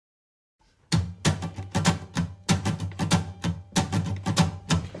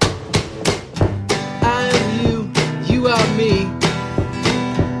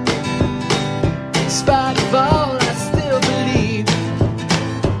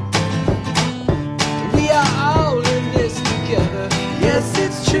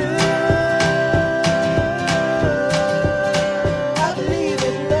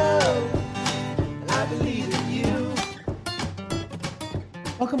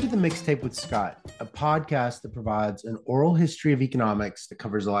to the Mixtape with Scott, a podcast that provides an oral history of economics that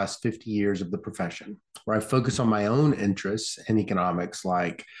covers the last 50 years of the profession, where I focus on my own interests in economics,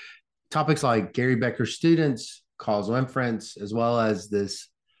 like topics like Gary Becker's students, causal inference, as well as this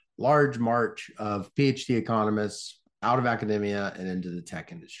large march of PhD economists out of academia and into the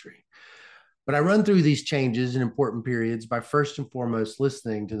tech industry. But I run through these changes in important periods by first and foremost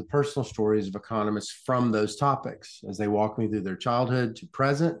listening to the personal stories of economists from those topics as they walk me through their childhood to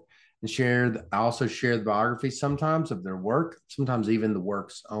present and I also share the biographies sometimes of their work, sometimes even the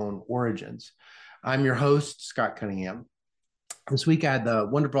work's own origins. I'm your host, Scott Cunningham. This week, I had the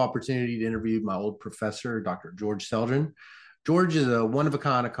wonderful opportunity to interview my old professor, Dr. George Selgin. George is a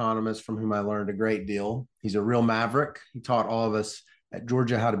one-of-a-kind economist from whom I learned a great deal. He's a real maverick. He taught all of us at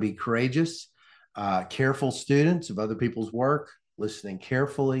Georgia how to be courageous, careful students of other people's work, listening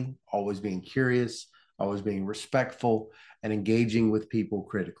carefully, always being curious, always being respectful, and engaging with people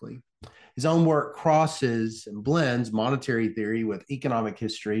critically. His own work crosses and blends monetary theory with economic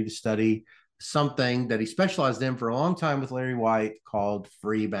history to study something that he specialized in for a long time with Larry White called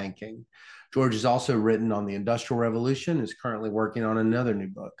free banking. George has also written on the Industrial Revolution and is currently working on another new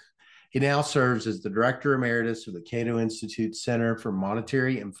book. He now serves as the Director Emeritus of the Cato Institute Center for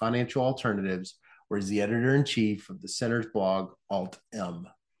Monetary and Financial Alternatives, where he's the editor-in-chief of the center's blog, Alt-M.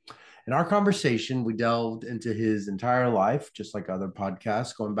 In our conversation, we delved into his entire life, just like other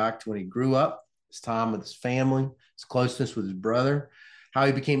podcasts, going back to when he grew up, his time with his family, his closeness with his brother, how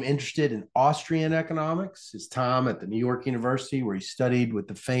he became interested in Austrian economics, his time at the New York University, where he studied with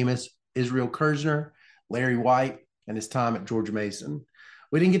the famous Israel Kirzner, Larry White, and his time at George Mason.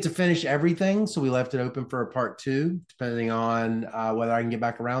 We didn't get to finish everything, so we left it open for a part two, depending on whether I can get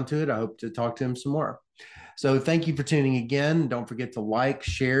back around to it. I hope to talk to him some more. So thank you for tuning again. Don't forget to like,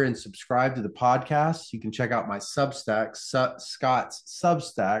 share, and subscribe to the podcast. You can check out my Substack, Scott's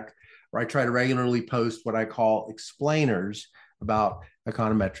Substack, where I try to regularly post what I call explainers about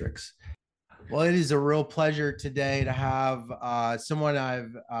econometrics. Well, it is a real pleasure today to have someone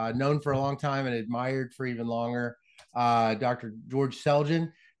I've known for a long time and admired for even longer, Dr. George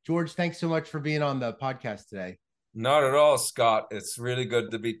Selgin. George, thanks so much for being on the podcast today. Not at all, Scott. It's really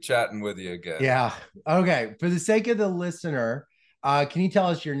good to be chatting with you again. Yeah. Okay. For the sake of the listener, can you tell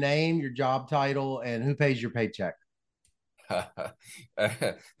us your name, your job title, and who pays your paycheck?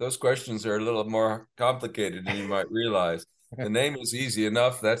 Those questions are a little more complicated than you might realize. The name is easy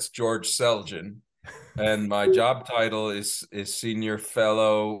enough. That's George Selgin. And my job title is Senior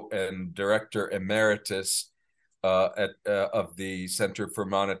Fellow and Director Emeritus of the Center for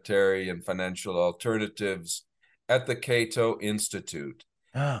Monetary and Financial Alternatives at the Cato Institute.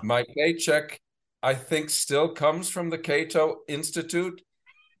 Oh. My paycheck, I think, still comes from the Cato Institute,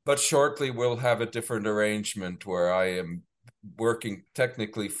 but shortly we'll have a different arrangement where I am working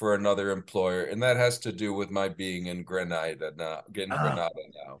technically for another employer, and that has to do with my being in Grenada now.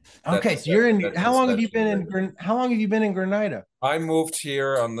 Okay, so you're in. How long have you been in Grenada? I moved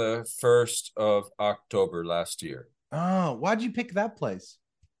here on the 1st of October last year. Oh, why'd you pick that place?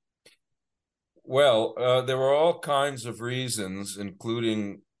 Well, there were all kinds of reasons,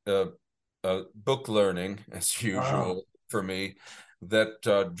 including book learning, as usual for me,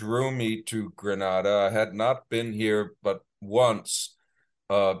 that drew me to Grenada. I had not been here but once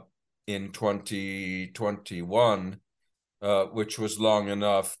in 2021, which was long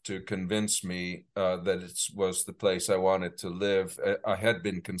enough to convince me that it was the place I wanted to live. I had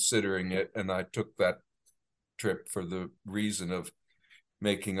been considering it, and I took that trip for the reason of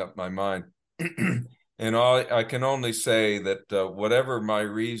making up my mind. And I can only say that whatever my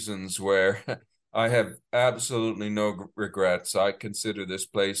reasons were, I have absolutely no regrets. I consider this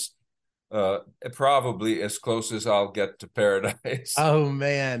place probably as close as I'll get to paradise. Oh,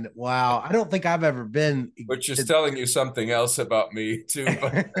 man. Wow. I don't think I've ever been. Which is telling you something else about me, too.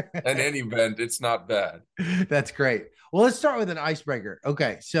 But in any event, it's not bad. That's great. Well, let's start with an icebreaker.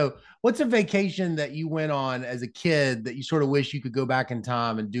 Okay. So what's a vacation that you went on as a kid that you sort of wish you could go back in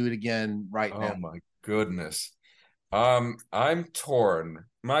time and do it again right now? Oh, my goodness. I'm torn.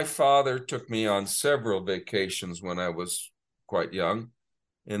 My father took me on several vacations when I was quite young,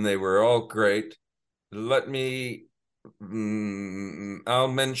 and they were all great. I'll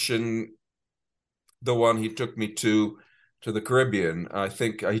mention the one he took me to the Caribbean. I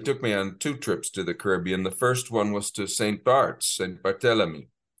think he took me on 2 trips to the Caribbean. The first one was to St. Barthélemy.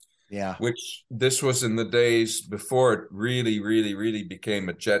 Yeah. Which this was in the days before it really, really, really became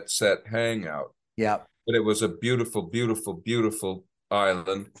a jet set hangout. Yeah. But it was a beautiful, beautiful, beautiful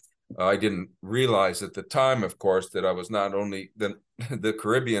island. I didn't realize at the time, of course, that I was not only the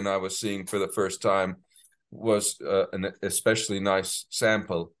Caribbean I was seeing for the first time, was an especially nice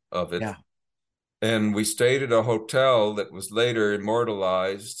sample of it. Yeah. And we stayed at a hotel that was later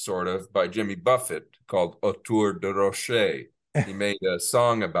immortalized, sort of, by Jimmy Buffett called Autour de Rocher. He made a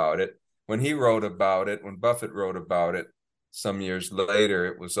song about it. When he wrote about it, when Buffett wrote about it, some years later,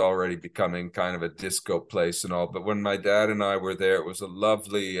 it was already becoming kind of a disco place and all. But when my dad and I were there, it was a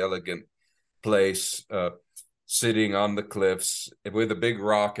lovely, elegant place, sitting on the cliffs with a big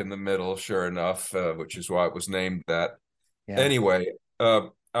rock in the middle, sure enough, which is why it was named that. Yeah. Anyway,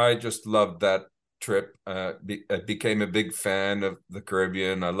 I just loved that trip. I became a big fan of the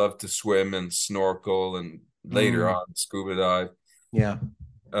Caribbean. I love to swim and snorkel and later Mm, on scuba dive. yeah.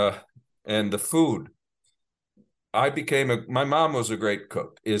 Uh, and the food. My mom was a great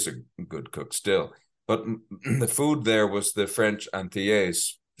cook, is a good cook still, but the food there was the French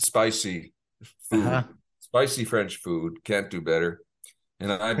Antilles, spicy Uh-huh. food, spicy French food, can't do better.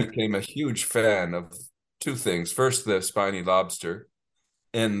 And I became a huge fan of two things. First, the spiny lobster,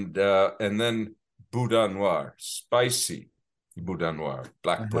 and then boudin noir, spicy boudin noir,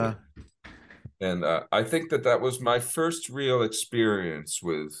 black Uh-huh. pudding. And I think that was my first real experience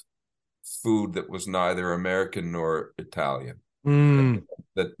with food that was neither American nor Italian. Mm,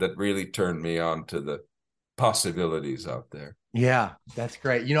 That really turned me on to the possibilities out there. yeah, that's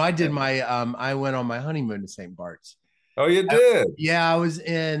great. I went on my honeymoon to St. Bart's. Oh, you did? Yeah, I was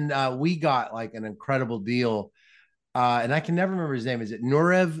in we got like an incredible deal. And I can never remember his name. Is it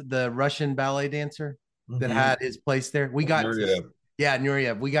Nureyev, the Russian ballet dancer that Mm-hmm. had his place there? We got to, Yeah. yeah,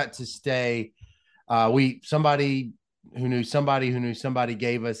 Nureyev. We got to stay. We somebody who knew somebody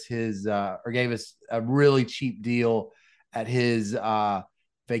gave us his or gave us a really cheap deal at his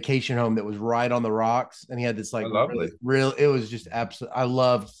vacation home that was right on the rocks, and he had this Oh, like lovely. real. It was just absolute. I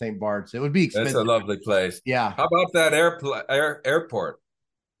loved St. Bart's. It would be That's a expensive. lovely place. Yeah, How about that airport?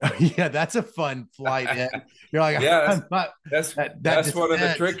 yeah, that's a fun flight in. You're like, Yeah, I'm not that's that that's one of the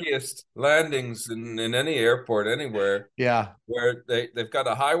descent. trickiest landings in any airport anywhere, Yeah, where they've got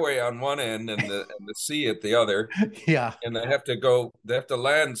a highway on one end and the sea at the other, yeah, and they have to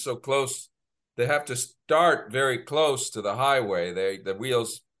land so close. They have to start very close to the highway. The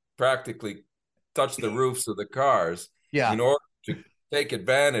wheels practically touch the roofs of the cars yeah, in order to take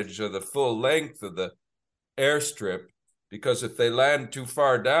advantage of the full length of the airstrip, because if they land too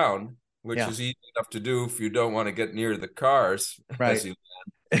far down, which yeah. is easy enough to do if you don't want to get near the cars as Right.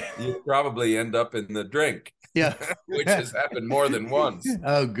 you probably end up in the drink, Yeah. which has happened more than once.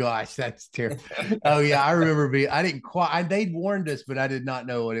 Oh gosh, that's terrible. Oh yeah, I remember being. I didn't quite. They'd warned us, but I did not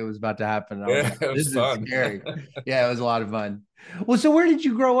know what it was about to happen. I was Yeah, like, it "This was is fun. scary." Yeah, it was a lot of fun. Well, so where did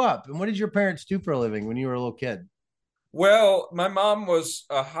you grow up, and what did your parents do for a living when you were a little kid? Well, my mom was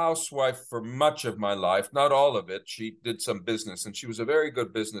a housewife for much of my life, not all of it. She did some business and she was a very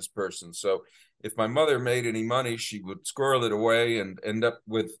good business person. So if my mother made any money, she would squirrel it away and end up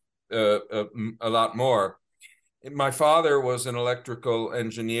with a lot more. My father was an electrical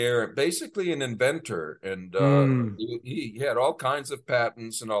engineer, basically an inventor, and Mm, he had all kinds of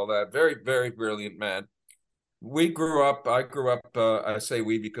patents and all that. Very, very brilliant man. I grew up, I say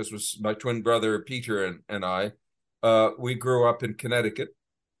we because it was my twin brother Peter and I. We grew up in Connecticut,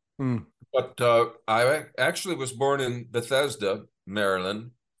 mm, but I actually was born in Bethesda,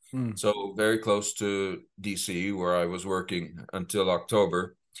 Maryland, mm, so very close to DC, where I was working until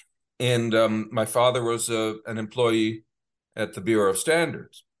October. And my father was an employee at the Bureau of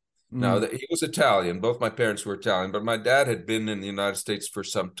Standards. Now, mm, he was Italian. Both my parents were Italian, but my dad had been in the United States for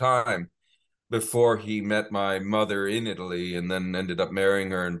some time before he met my mother in Italy and then ended up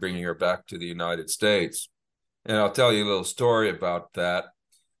marrying her and bringing her back to the United States. And I'll tell you a little story about that.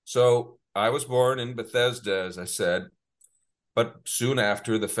 So I was born in Bethesda, as I said, but soon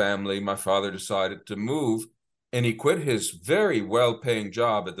after my father decided to move, and he quit his very well-paying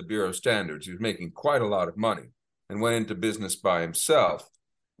job at the Bureau of Standards. He was making quite a lot of money and went into business by himself,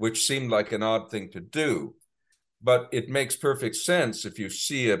 which seemed like an odd thing to do. But it makes perfect sense if you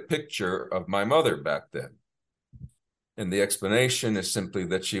see a picture of my mother back then. And the explanation is simply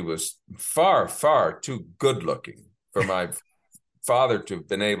that she was far, far too good looking for my father to have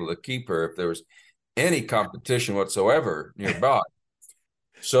been able to keep her if there was any competition whatsoever nearby.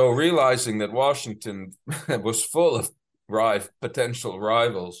 So realizing that Washington was full of potential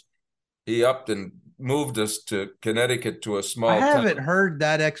rivals, he upped and moved us to Connecticut to a I small town. haven't heard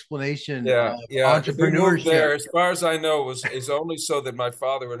that explanation Yeah, of yeah. We moved entrepreneurship. there, as far as I know, was is only so that my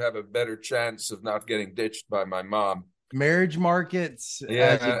father would have a better chance of not getting ditched by my mom. Marriage markets as a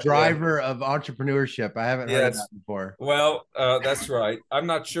Yeah, yeah, driver of entrepreneurship. I haven't heard of that yes. before. Well, that's right. I'm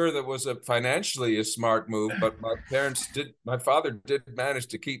not sure that was a financially a smart move, but my father did manage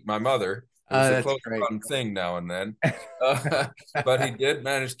to keep my mother. It was a That's close great. run thing now and then, but he did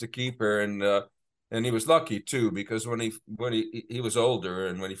manage to keep her, and he was lucky too because when he was older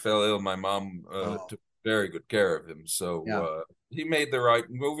and when he fell ill, my mom Oh, took very good care of him. So yeah, he made the right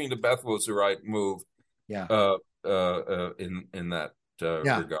moving to Bethel was the right move yeah, in that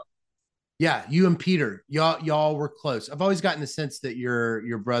yeah, regard. yeah. You and Peter, y'all were close. I've always gotten the sense that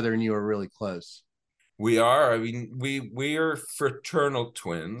your brother and you are really close. We are. I mean, we are fraternal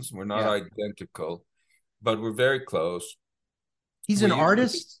twins. We're not Yeah. identical, but we're very close. He's an We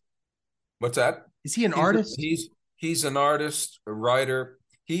artist. What's that? Is he an He's artist? he's an artist, a writer.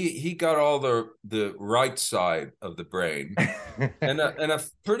 He got all the right side of the brain and a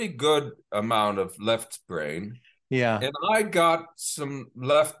pretty good amount of left brain. Yeah. And I got some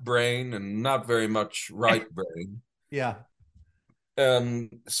left brain and not very much right brain. Yeah.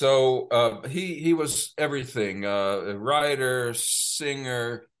 So he was everything, a writer,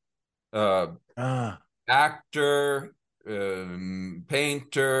 singer, uh, Ah, actor,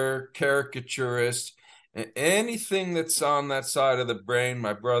 painter, caricaturist, anything that's on that side of the brain,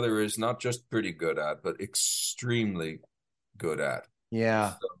 my brother is not just pretty good at, but extremely good at.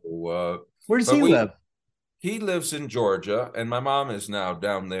 yeah. So, Where does but he live? he lives in Georgia, and my mom is now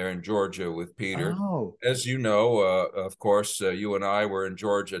down there in Georgia with Peter. Oh, As you know, of course, you and I were in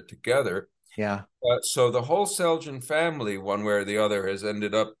Georgia together. yeah. So the whole Selgin family, one way or the other, has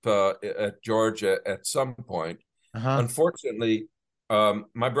ended up at Georgia at some point. Uh-huh. Unfortunately,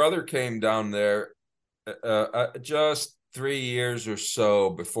 my brother came down there just 3 years or so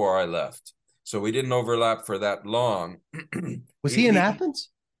before I left, so we didn't overlap for that long. Was he in he Athens?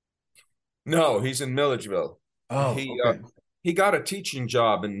 No, he's in Milledgeville. Oh, He okay. he got a teaching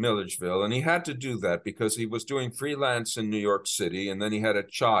job in Milledgeville, and he had to do that because he was doing freelance in New York City, and then he had a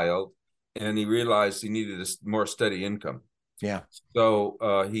child, and he realized he needed a more steady income. Yeah. So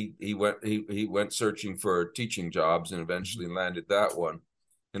he went searching for teaching jobs and eventually landed that one.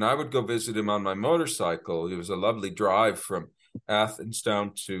 And I would go visit him on my motorcycle. It was a lovely drive from Athens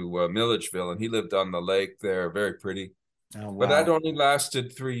down to Milledgeville, and he lived on the lake there, very pretty. Oh, But that wow. only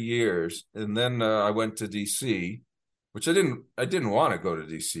lasted 3 years, and then I went to DC, which I didn't want to go to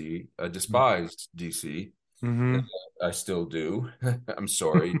DC. I despised DC. Mm-hmm. I still do. I'm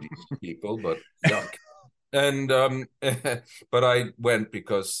sorry, DC people, but yuck. And but I went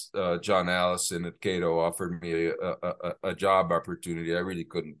because John Allison at Cato offered me a job opportunity I really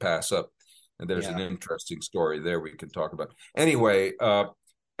couldn't pass up. And there's an Yeah. interesting story there we can talk about. Anyway,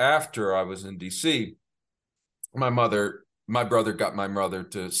 after I was in DC, my brother got my mother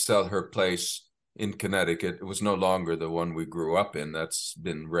to sell her place in Connecticut. It was no longer the one we grew up in. That's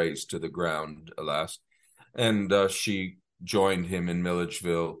been razed to the ground, alas. And she joined him in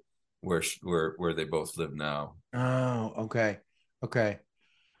Milledgeville, where they both live now. Oh, okay. Okay.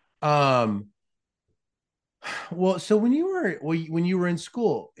 Um, well, so when you were in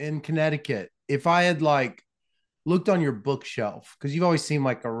school in Connecticut, if I had like looked on your bookshelf, because you've always seemed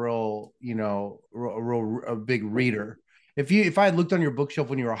like a real, a big reader. If I had looked on your bookshelf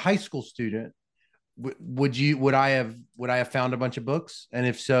when you were a high school student, would I have found a bunch of books? And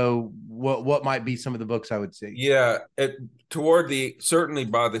if so, what might be some of the books I would see? Yeah, toward the certainly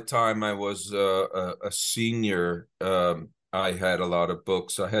by the time I was a senior, I had a lot of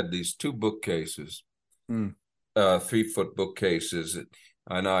books. I had these two bookcases, Hmm. 3-foot bookcases,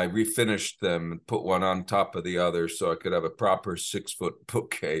 and I refinished them and put one on top of the other so I could have a proper 6-foot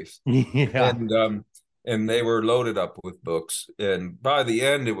bookcase. Yeah. And they were loaded up with books. And by the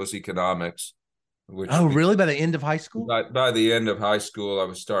end, it was economics, Oh, which really? By the end of high school? by the end of high school, I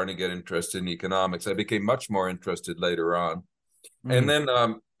was starting to get interested in economics. I became much more interested later on. And Hmm.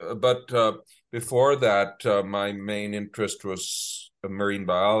 then, but before that, my main interest was marine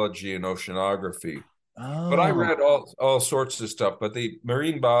biology and oceanography. But I Oh. read all sorts of stuff. But the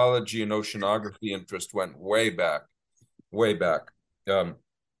marine biology and oceanography interest went way back, way back. Um,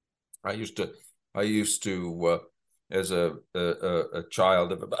 I used to, I used to, as a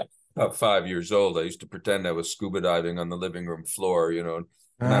child of about 5 years old, I used to pretend I was scuba diving on the living room floor, and I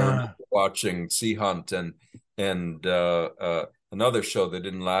remember Ah. watching Sea Hunt and another show that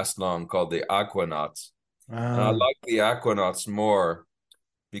didn't last long called The Aquanauts. And I Ah. liked The Aquanauts more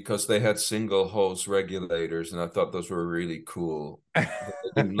because they had single hose regulators, and I thought those were really cool. But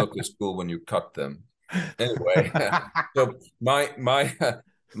they didn't look as cool when you cut them. Anyway, so my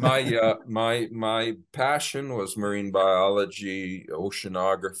passion was marine biology,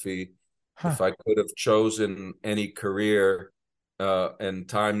 oceanography. If Huh. I could have chosen any career, and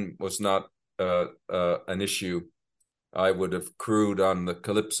time was not an issue, I would have crewed on the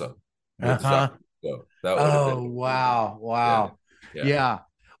Calypso with Uh-huh. Jacques. So that would have been Oh, wow. yeah, Wow. yeah. Yeah.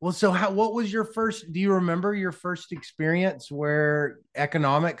 Well, so what was your first, do you remember your first experience where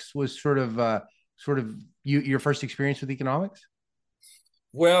economics was sort of your first experience with economics?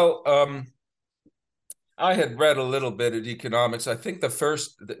 Well, I had read a little bit of economics. I think the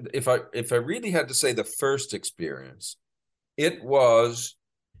first, if I really had to say the first experience, it was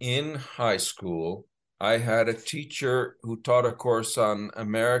in high school. I had a teacher who taught a course on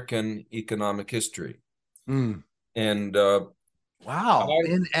American economic history, Mm. and Wow. I,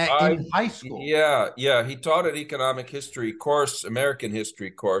 In I, high school. yeah, he taught an economic history course, American history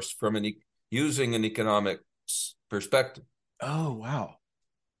course from using an economics perspective. Oh, wow.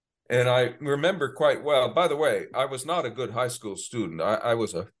 And I remember quite well. By the way, I was not a good high school student. I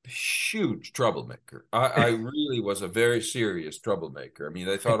was a huge troublemaker. I really was a very serious troublemaker. I mean,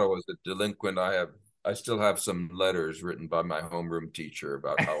 they thought I was a delinquent. I still have some letters written by my homeroom teacher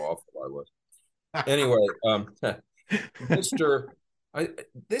about how awful I was. Anyway, Mr. I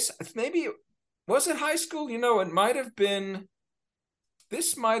this maybe was it high school? You know, it might have been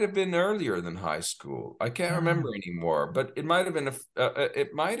this might have been earlier than high school. I can't remember Oh, anymore, but it might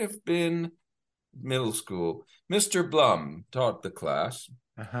have been middle school. Mr. Blum taught the class,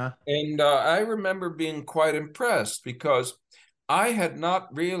 uh-huh. and I remember being quite impressed because I had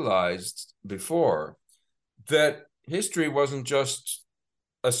not realized before that history wasn't just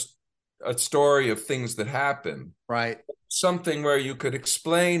a, a story of things that happen, Right. something where you could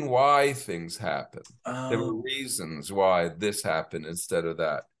explain why things happen. There were Oh. reasons why this happened instead of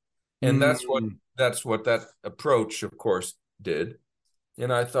that. And Mm. that's what that approach, of course, did.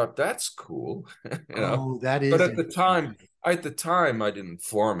 And I thought that's cool, you know. Oh, that But is interesting. at the time, I didn't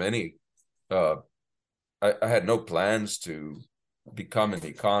form any. Uh, I had no plans to become an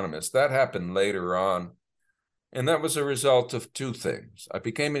economist. That happened later on, and that was a result of two things. I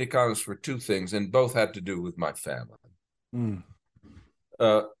became an economist for two things, and both had to do with my family. Mm.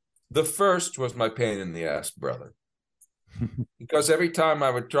 Uh, the first was my pain in the ass brother, because every time I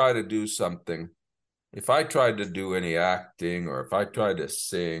would try to do something, if I tried to do any acting, or if I tried to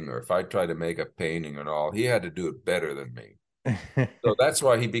sing, or if I tried to make a painting and all, he had to do it better than me. So that's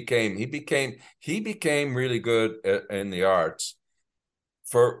why he became really good in the arts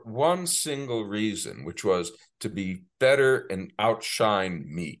for one single reason, which was to be better and outshine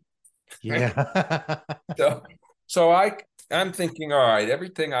me. Yeah. So, so I'm thinking, all right,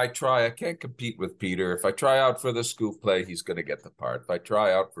 everything I try, I can't compete with Peter. If I try out for the school play, he's going to get the part. If I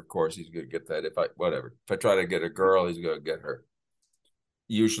try out for course, he's going to get that. If I whatever, if I try to get a girl, he's going to get her.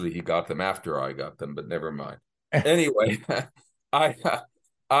 Usually, he got them after I got them, but never mind. Anyway, I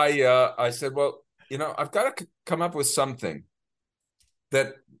I said, well, you know, I've got to come up with something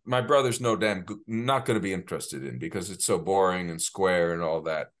that my brother's not going to be interested in because it's so boring and square and all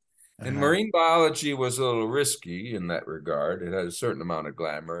that. And Uh-huh. marine biology was a little risky in that regard. It had a certain amount of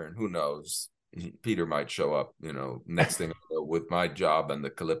glamour, and who knows, Peter might show up, you know, next thing I know, with my job and the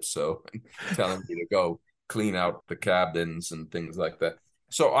Calypso and telling me to go clean out the cabins and things like that.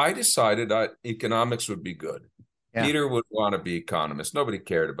 So I decided economics would be good. Yeah. Peter would want to be economist. Nobody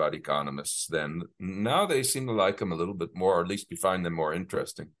cared about economists then. Now they seem to like them a little bit more, or at least we find them more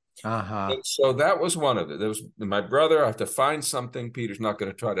interesting. Uh-huh. And so that was one of it. There was my brother. I have to find something Peter's not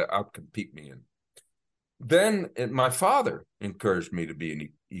going to try to outcompete me in. Then my father encouraged me to be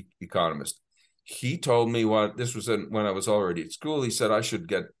an economist. He told me what this was when I was already at school. He said I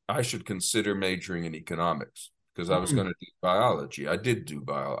should consider majoring in economics because I was Mm. going to do biology. I did do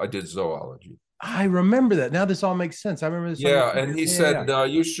I did zoology. I remember that. Now this all makes sense. I remember this on your Yeah, and teacher. he Yeah,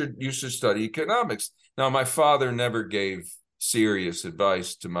 yeah, said you should study economics. Now my father never gave serious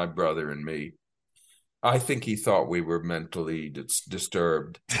advice to my brother and me. I think he thought we were mentally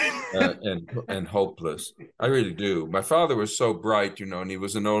disturbed yeah. and hopeless. I really do. My father was so bright, you know, and he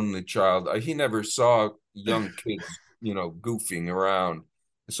was an only child. He never saw young kids, you know, goofing around.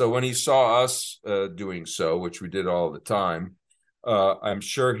 So when he saw us doing so, which we did all the time, I'm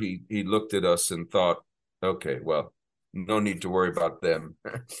sure he looked at us and thought, okay, well, no need to worry about them.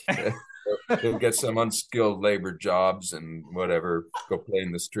 They'll get some unskilled labor jobs and whatever, go play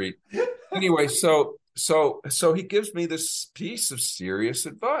in the street. Anyway, so he gives me this piece of serious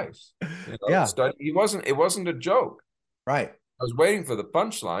advice. You know, Yeah. study. It wasn't a joke. Right. I was waiting for the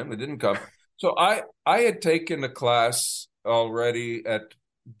punchline. It didn't come. So I had taken a class already at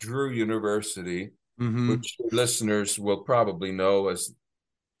Drew University, Mm-hmm. which listeners will probably know as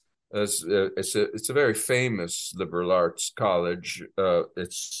it's a very famous liberal arts college.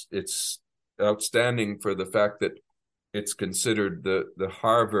 It's outstanding for the fact that it's considered the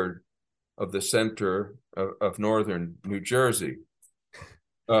Harvard of the center of northern New Jersey.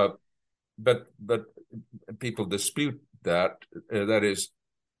 Uh, but people dispute that. That is,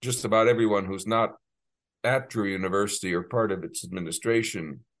 just about everyone who's not at Drew University or part of its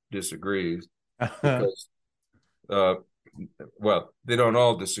administration disagrees because, uh, well, they don't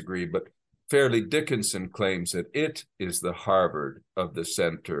all disagree, but Fairleigh Dickinson claims that it is the Harvard of the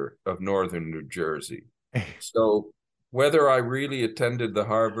center of northern New Jersey. So whether I really attended the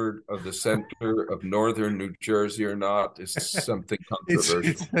Harvard of the center of northern New Jersey or not is something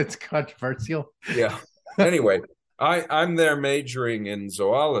controversial. It's controversial. Yeah. Anyway, I'm there majoring in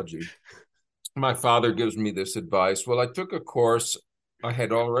zoology. My father gives me this advice. Well, I took a course. I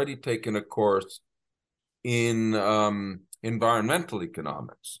had already taken a course in environmental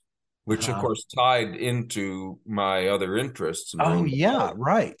economics, which of course tied into my other interests, Oh, marine yeah, biology.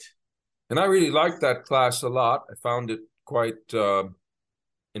 right. And I really liked that class a lot. I found it quite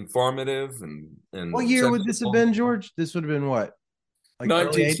informative What and year would this have sensible. been, George? This would have been what? Like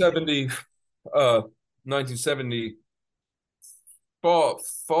early 80s? 1970, 1970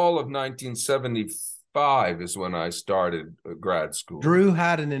 fall of 1975 is when I started grad school. Drew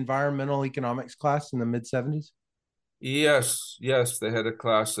had an environmental economics class in the mid 70s. Yes, they had a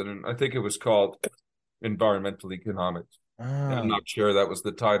class, and I think it was called environmental economics. I'm Oh, not sure that was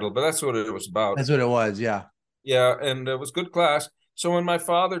the title, but that's what it was about. that's what it was. Yeah. Yeah, and it was good class. So when my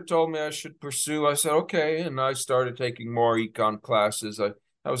father told me I should pursue, I said okay, and I started taking more econ classes.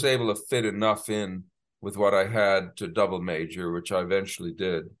 I was able to fit enough in with what I had to double major, which I eventually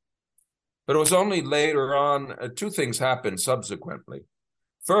did. But it was only later on, two things happened subsequently.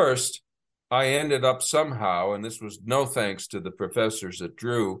 First, I ended up somehow, and this was no thanks to the professors at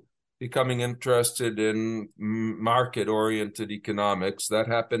Drew, becoming interested in market-oriented economics. That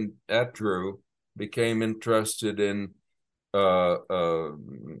happened at Drew. Became interested in uh, uh,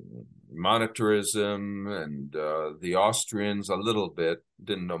 monetarism and the Austrians a little bit.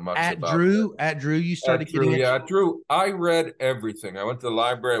 Didn't know much about them. At Drew, you At started getting Drew, yeah, interested. at Drew, I read everything. I went to the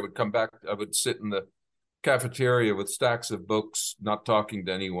library. I would come back. I would sit in the cafeteria with stacks of books, not talking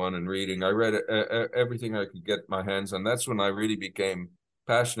to anyone and reading. I read everything I could get my hands on. That's when I really became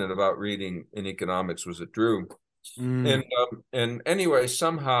passionate about reading in economics. Was at Drew, Mm. and anyway,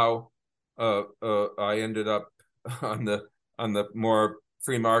 somehow I ended up on the more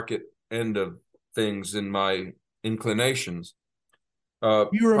free market end of things in my inclinations. You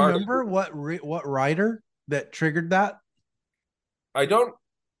Part of remember what writer that triggered that? I don't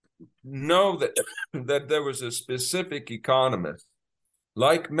know that that there was a specific economist.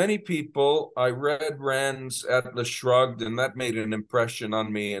 Like many people, I read Rand's Atlas Shrugged, and that made an impression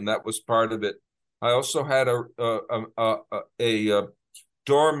on me, and that was part of it. I also had a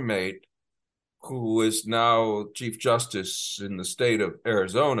dorm mate who is now Chief Justice in the state of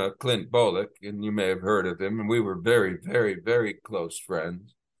Arizona, Clint Bolick, and you may have heard of him. And we were very, very, very close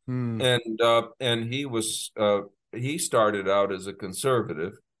friends. Mm. And he started out as a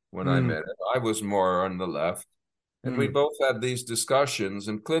conservative when I Mm. met him. I was more on the left. And we Mm. both had these discussions,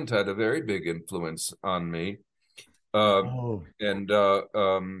 and Clint had a very big influence on me. Uh, Oh. and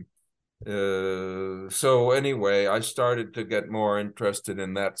so anyway, I started to get more interested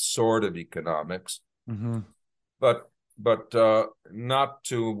in that sort of economics, Mm-hmm. but not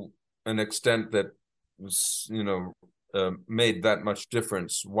to an extent that was, made that much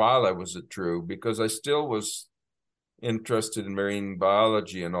difference while I was at Drew, because I still was interested in marine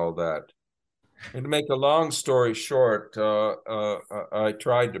biology and all that. And to make a long story short, I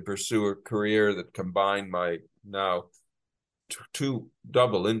tried to pursue a career that combined my now two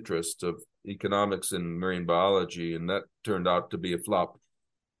double interests of economics and marine biology, and that turned out to be a flop.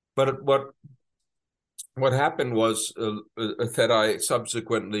 But what happened was that I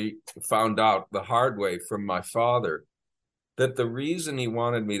subsequently found out the hard way from my father that the reason he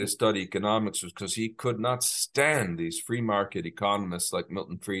wanted me to study economics was because he could not stand these free market economists like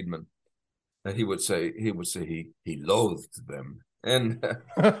Milton Friedman. That he loathed them, and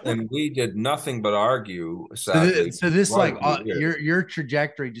we did nothing but argue, sadly, So this quite like a few years. your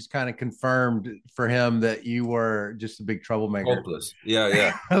trajectory just kind of confirmed for him that you were just a big troublemaker. Hopeless.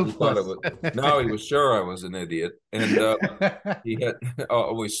 Yeah. He thought it Hopeless. was. Now he was sure I was an idiot, and he had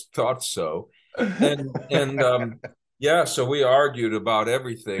always thought so. And yeah, so we argued about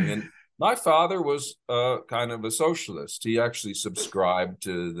everything. And my father was kind of a socialist. He actually subscribed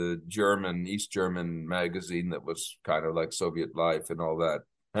to the East German magazine that was kind of like Soviet Life and all that.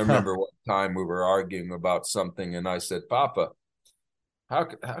 I remember one time we were arguing about something, and I said, "Papa, how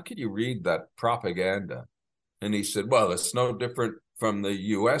could you read that propaganda?" And he said, "Well, it's no different from the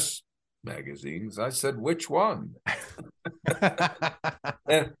U.S. magazines." I said, "Which one?"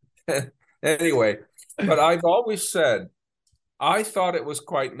 And, anyway, but I've always said I thought it was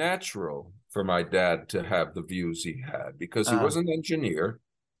quite natural for my dad to have the views he had because he uh, was an engineer.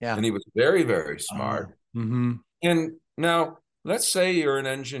 Yeah. and he was very, very Oh. smart. Mm-hmm. And now, let's say you're an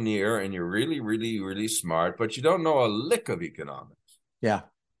engineer and you're really, really, really smart, but you don't know a lick of economics. Yeah.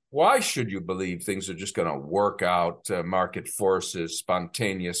 Why should you believe things are just going to work out? Market forces,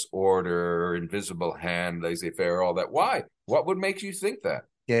 spontaneous order, invisible hand, laissez-faire, all that. Why? What would make you think that?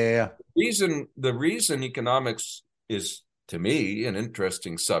 Yeah. Yeah. The reason economics is, to me, an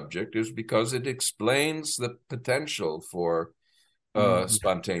interesting subject is because it explains the potential for Mm-hmm.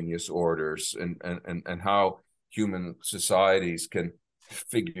 spontaneous orders, and how human societies can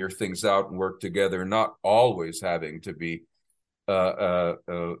figure things out and work together, not always having to be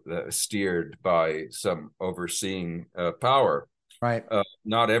steered by some overseeing power. Right.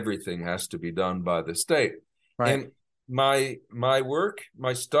 Not everything has to be done by the state. Right. And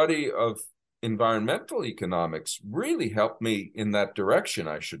my study of environmental economics really helped me in that direction,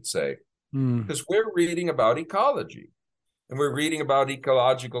 I should say, Mm. because we're reading about ecology and we're reading about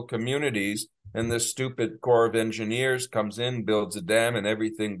ecological communities. And this stupid Corps of Engineers comes in, builds a dam, and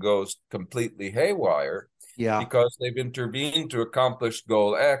everything goes completely haywire Yeah. because they've intervened to accomplish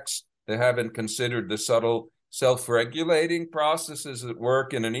goal X. They haven't considered the subtle self-regulating processes that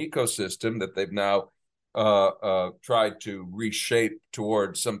work in an ecosystem that they've now tried to reshape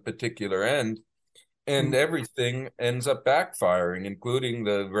towards some particular end. And Mm. everything ends up backfiring, including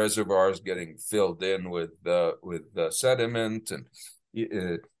the reservoirs getting filled in with sediment and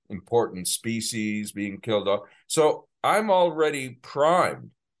uh, important species being killed off. So I'm already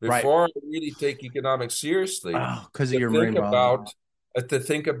primed Right. before I really take economics seriously Oh, because of to your think marine biology.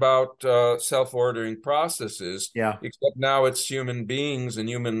 about self-ordering processes. Yeah. Except now it's human beings and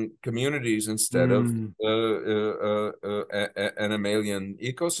human communities instead of Mm. animalian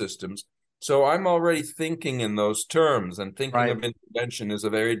ecosystems. So I'm already thinking in those terms, and thinking Right. of intervention is a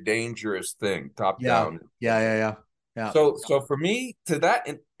very dangerous thing, top Yeah. down Yeah. intervention. Yeah. Yeah. Yeah. So for me, to that,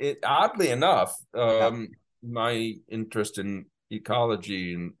 oddly enough, Yeah. my interest in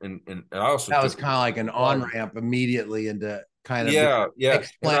ecology, and I also That was took kind of like an on ramp immediately into kind of the yeah,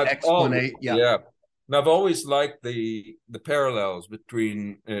 and I've always explanate. Yeah. yeah, and I've always liked the parallels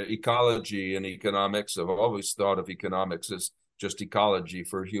between ecology and economics. I've always thought of economics as just ecology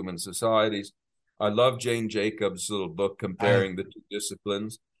for human societies. I love Jane Jacobs' little book I, comparing the two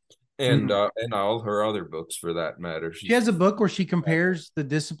disciplines, mm. and all her other books for that matter. She has a book where she compares the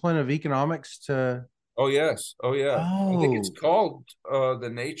discipline of economics to. Oh yes, oh yeah. I think it's Oh, called The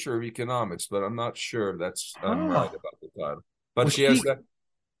Nature of Economics, but I'm not sure that's I'm right huh. about the title. Well, But she has she, that.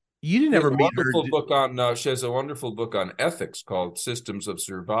 you didn't She has ever a meet her. wonderful book on. She has a wonderful book on ethics called "Systems of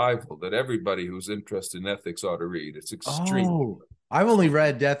Survival" that everybody who's interested in ethics ought to read. It's extremely. Oh, I've only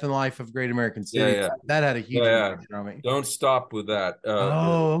read Death and Life of Great American Yeah, City. yeah, That had a yeah, huge yeah. impression on me. Don't stop with that.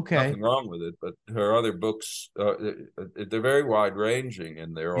 Oh, okay. Nothing wrong with it, but her other books, they're very wide ranging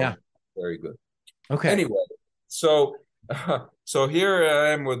and they're Yeah. all very good. Okay. Anyway, so so here I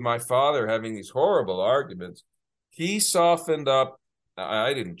am with my father having these horrible arguments. He softened up.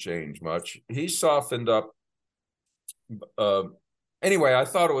 I didn't change much. He softened up. Uh, anyway, I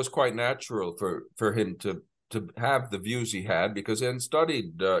thought it was quite natural for him to have the views he had because he hadn't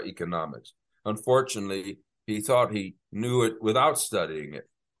studied economics. Unfortunately, he thought he knew it without studying it,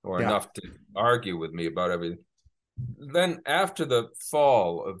 or Yeah. enough to argue with me about everything. Then, after the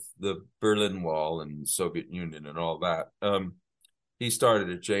fall of the Berlin Wall and the Soviet Union and all that, he started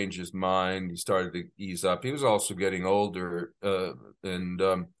to change his mind. He started to ease up. He was also getting older, and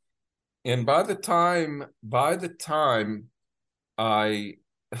by the time I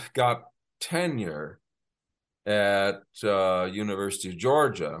got tenure at University of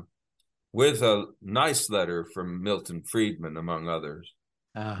Georgia with a nice letter from Milton Friedman, among others,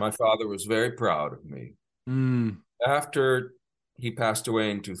 Uh, my father was very proud of me. mm, After he passed away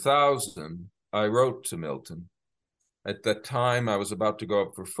in 2000, I wrote to Milton. At that time, I was about to go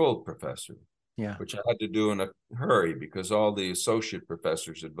up for full professor, yeah. which I had to do in a hurry because all the associate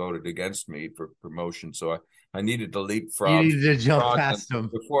professors had voted against me for promotion. So I needed to You leapfrog needed to jump them past them.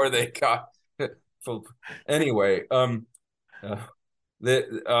 before they got full. Anyway, uh,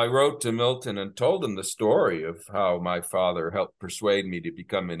 I wrote to Milton and told him the story of how my father helped persuade me to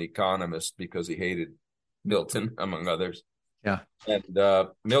become an economist because he hated Milton, among others. Yeah. And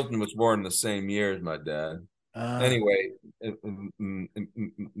Milton was born the same year as my dad. Uh, Anyway,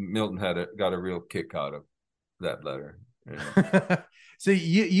 Milton got a real kick out of that letter. Yeah. so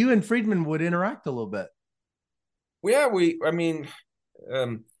you and Friedman would interact a little bit. Well, yeah, I mean,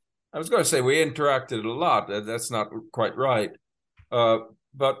 um, I was going to say we interacted a lot. That's not quite right. Uh,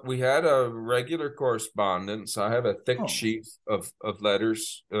 but we had a regular correspondence. I have a thick Oh, sheaf of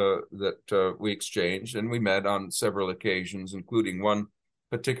letters that we exchanged, and we met on several occasions, including one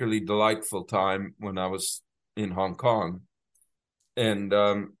particularly delightful time when I was in Hong Kong. And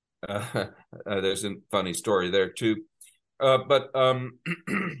there's a funny story there too. But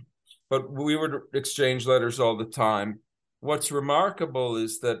but we would exchange letters all the time. What's remarkable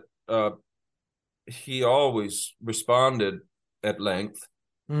is that he always responded at length,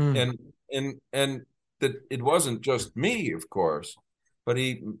 Mm, and and that it wasn't just me, of course, but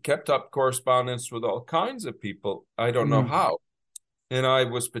he kept up correspondence with all kinds of people. I don't know mm, how, and I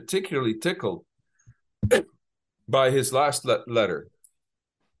was particularly tickled by his last letter.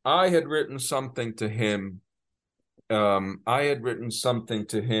 I had written something to him. I had written something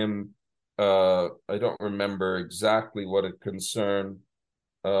to him. I don't remember exactly what it concerned.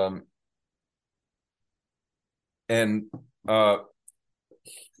 Um, and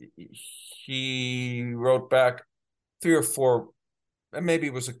he wrote back 3 or 4, and maybe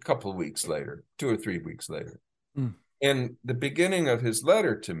it was a couple of weeks later, 2 or 3 weeks later. mm, And the beginning of his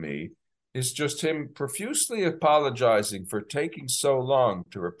letter to me is just him profusely apologizing for taking so long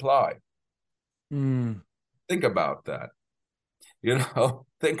to reply. mm. Think about that.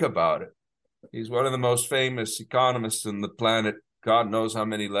 Think about it. He's one of the most famous economists on the planet. God knows how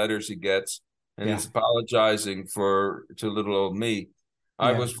many letters he gets, and Yeah, he's apologizing to little old me.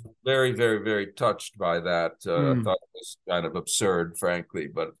 I yeah. was very, very, very touched by that. I Mm, thought it was kind of absurd, frankly,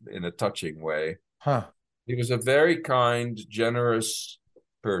 but in a touching way. huh. He was a very kind, generous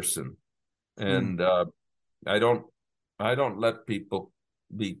person, Mm. and I don't, I don't let people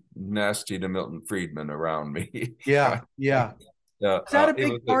be nasty to Milton Friedman around me. Yeah, yeah. Yeah, Was that a it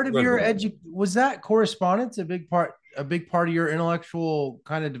big was part of really your nice. was that correspondence a big part of your intellectual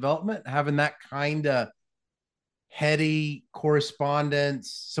kind of development, having that kind of heady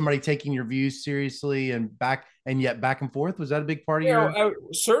correspondence, somebody taking your views seriously and yet back and forth? Was that a big part of your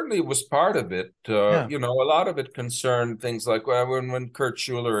Certainly was part of it. Yeah. A lot of it concerned things like when Kurt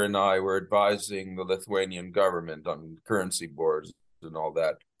Schuler and I were advising the Lithuanian government on currency boards and all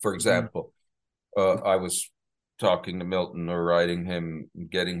that. For Mhm. example, I was talking to Milton or writing him,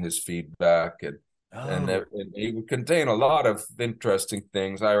 getting his feedback, Oh, and he would contain a lot of interesting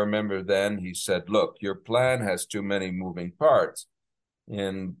things. I remember then he said, "Look, your plan has too many moving parts,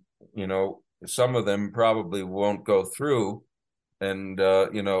 and some of them probably won't go through." And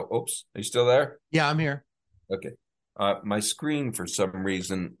oops, are you still there? yeah, I'm here. Okay. My screen for some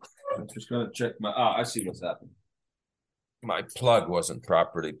reason. I'm just gonna check my. I see what's happening. My plug wasn't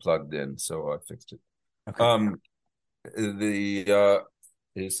properly plugged in, so I fixed it. Okay. Um, the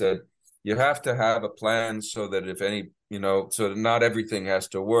he said you have to have a plan so that if any, so that not everything has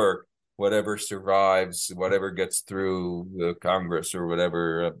to work. Whatever survives, whatever gets through the Congress or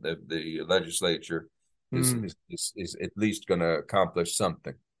whatever the legislature is, Mm, is is at least going to accomplish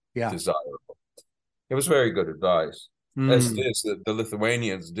something yeah. desirable. It was very good advice. As it Mm, is, the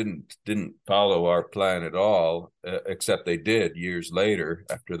Lithuanians didn't follow our plan at all, except they did years later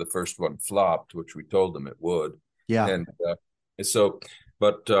after the first one flopped, which we told them it would. yeah. And so,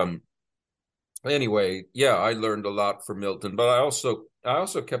 but anyway, yeah, I learned a lot from Milton, but I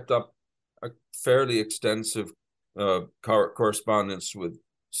also kept up a fairly extensive correspondence with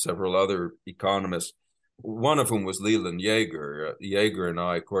several other economists. One of whom was Leland Yeager. Yeager and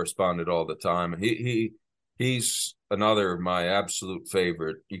I corresponded all the time. He's another of my absolute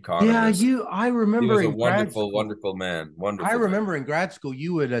favorite Yeah, economists. I He remember was a in grad wonderful, school. wonderful man. I Wonderful man. remember in grad school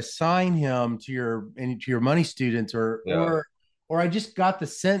you would assign him to your money students Yeah. or I just got the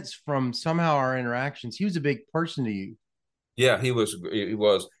sense from somehow our interactions he was a big person to you. Yeah, he was. He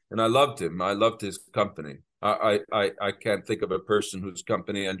was, and I loved him. I loved his company. I can't think of a person whose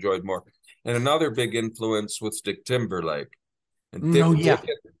company I enjoyed more. And another big influence was Dick Timberlake. And No, yeah.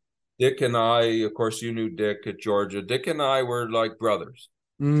 Dick and I, of course, you knew Dick at Georgia. Dick and I were like brothers.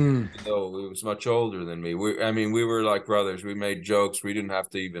 Mm, Though he was much older than me. I mean, we were like brothers. We made jokes. We didn't have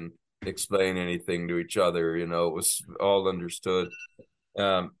to even explain anything to each other. It was all understood.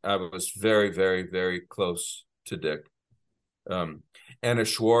 I was very, very, very close to Dick. Um, Anna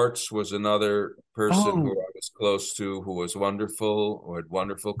Schwartz was another person who oh, I was close to, who was wonderful, who had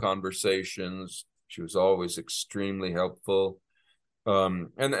wonderful conversations. She was always extremely helpful. And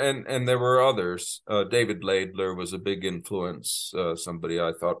there were others. David Laidler was a big influence. Somebody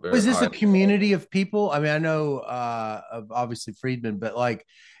I thought very was this a highly of. community of people? I mean, I know of obviously Friedman, but like,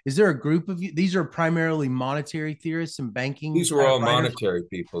 is there a group of you? These are primarily monetary theorists and banking These were kind of all writers. monetary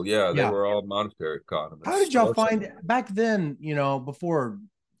people. Yeah, they Yeah. were all monetary How economists. did y'all find back then, before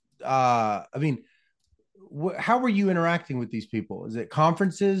I mean, how were you interacting with these people? Is it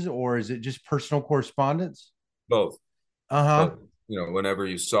conferences or is it just personal correspondence? Both, Uh-huh. both. Whenever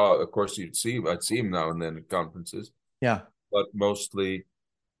you saw, of course, I'd see him now and then at conferences, Yeah. but mostly.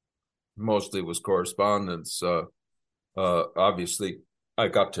 mostly was correspondence. Obviously, I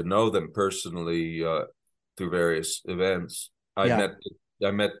got to know them personally through various events. I Yeah. met I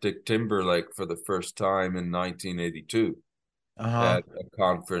met Dick Timberlake for the first time in 1982 Uh-huh. at a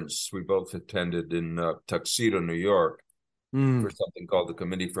conference we both attended in Tuxedo, New York, for Mm. something called the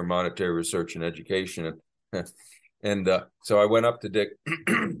Committee for Monetary Research and Education. And so I went up to Dick.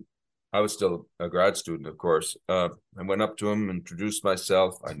 I was still a grad student, of course. I went up to him, introduced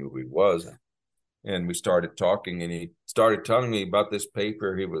myself. I knew who he was. And we started talking, and he started telling me about this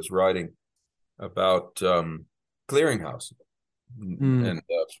paper he was writing about clearinghouse. Mm.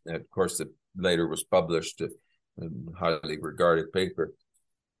 And of course, it later was published, a highly regarded paper.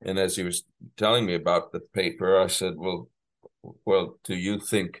 And as he was telling me about the paper, I said, well, do you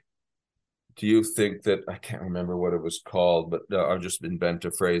think that I can't remember what it was called, but I'll just invent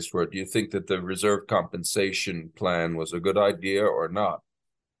a phrase for it. Do you think that the reserve compensation plan was a good idea or not?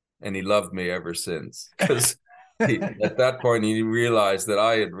 And he loved me ever since, because at that point he realized that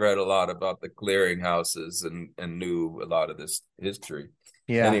I had read a lot about the clearinghouses and knew a lot of this history.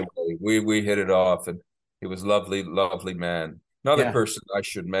 Yeah. Anyway, we hit it off, and he was lovely, lovely man. Another Yeah. person I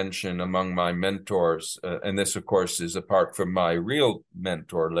should mention among my mentors, and this, of course, is apart from my real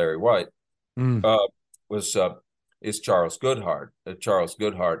mentor, Larry White, Mm. uh, was is Charles Goodhart. Charles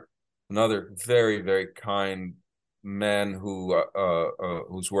Goodhart, another very, very kind man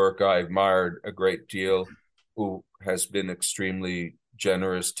whose work I admired a great deal, who has been extremely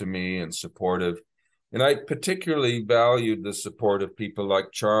generous to me and supportive. And I particularly valued the support of people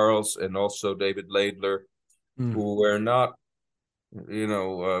like Charles and also David Laidler, Mm. who were not,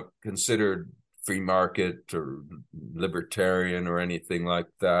 considered free market or libertarian or anything like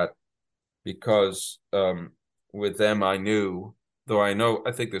that, because with them I knew, though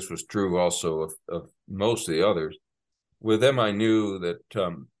I think this was true also of most of the others, with them I knew that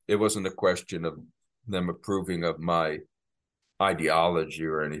it wasn't a question of them approving of my ideology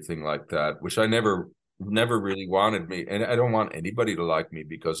or anything like that, which I never really wanted me, and I don't want anybody to like me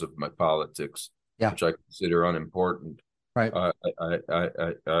because of my politics, Yeah. which I consider unimportant. Right. I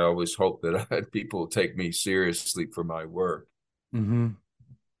always hope that people take me seriously for my work. Mm-hmm.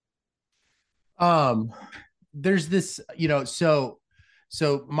 Um, there's this,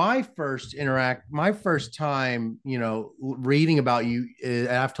 so my first time, reading about you, and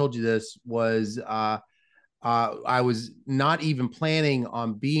I've told you this, was I was not even planning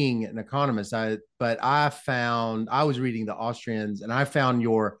on being an economist. But I was reading the Austrians, and I found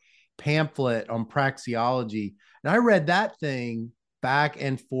your pamphlet on praxeology, and I read that thing back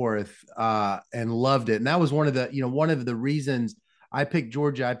and forth, and loved it. And that was one of the reasons I picked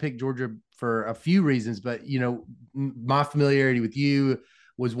Georgia. I picked Georgia for a few reasons, but my familiarity with you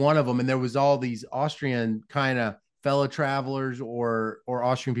was one of them. And there was all these Austrian kind of fellow travelers or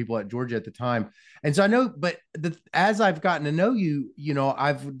Austrian people at Georgia at the time. And so I know, but as I've gotten to know you,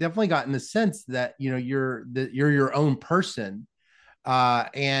 I've definitely gotten the sense that you're your own person,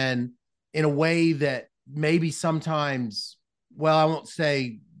 and in a way that maybe sometimes, well, I won't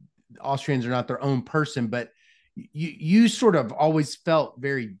say Austrians are not their own person, but you sort of always felt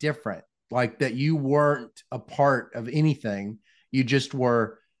very different, like that you weren't a part of anything. You just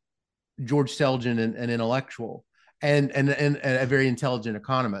were George Selgin, an intellectual, and a very intelligent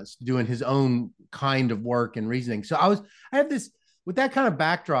economist doing his own kind of work and reasoning. So I have this, with that kind of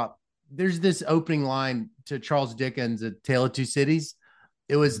backdrop. There's this opening line to Charles Dickens' A Tale of Two Cities.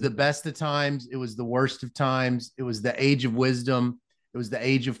 It was the best of times. It was the worst of times. It was the age of wisdom. It was the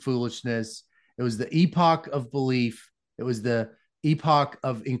age of foolishness. It was the epoch of belief. It was the epoch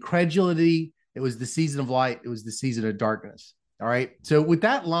of incredulity. It was the season of light. It was the season of darkness. All right. So, with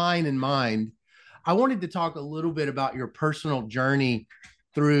that line in mind, I wanted to talk a little bit about your personal journey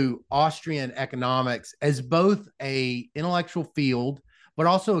through Austrian economics as both a intellectual field, but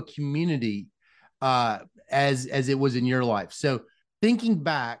also a community, uh, as it was in your life. So, thinking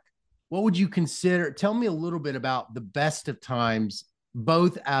back, what would you consider? Tell me a little bit about the best of times,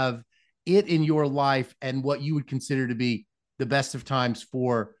 both of it in your life and what you would consider to be the best of times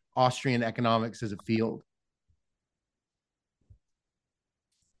for Austrian economics as a field.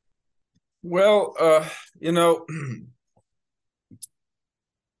 Well, you know,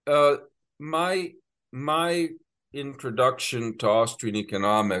 uh, my my introduction to Austrian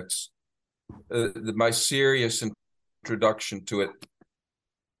economics, my serious introduction to it,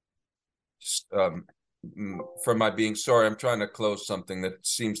 um, from my being sorry, I'm trying to close something that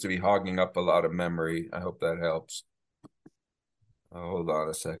seems to be hogging up a lot of memory. I hope that helps. Hold on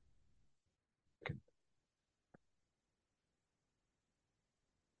a second.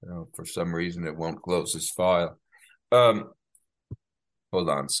 For some reason, it won't close this file. Um, Hold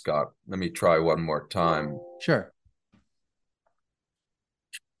on, Scott. Let me try one more time. Sure.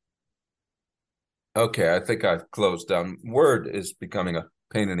 Okay, I think I've closed down. Word is becoming a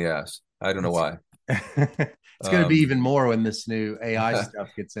pain in the ass. I don't know It's why. it's going to be Um, even more when this new AI stuff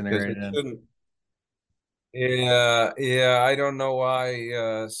gets because integrated it in. shouldn't. Yeah, yeah. I don't know why.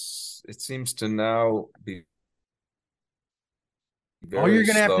 It seems to now be All you're very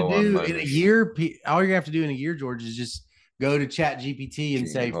going to have to slow on do my in a machine. year, all you're going to have to do in a year, George, is just go to Chat GPT and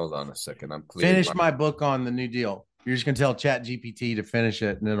say, Hold on a second. I'm clearing finish my. my book on the New Deal. You're just going to tell Chat GPT to finish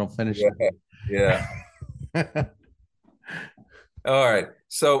it and it'll finish Yeah, yeah. it. All right.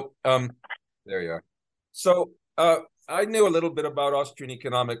 So, there you are. So, I knew a little bit about Austrian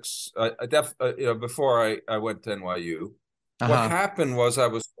economics. Before I went to NYU. What Uh-huh. happened was I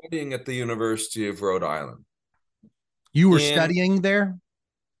was studying at the University of Rhode Island, You were and studying there?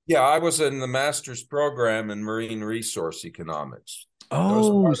 yeah, I was in the master's program in marine resource economics. That was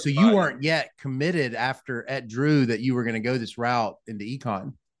Oh, part of so you my. weren't yet committed after at Drew that you were going to go this route into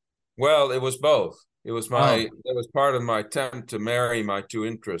econ. Well, it was both. Oh, It was part of my attempt to marry my two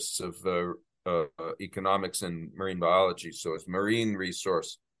interests of economics and marine biology. So it's marine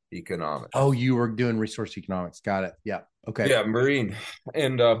resource oh, economics. you were doing resource economics. Got it. Yeah. Okay. Yeah, marine.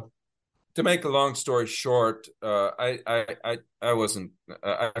 And to make a long story short, I wasn't.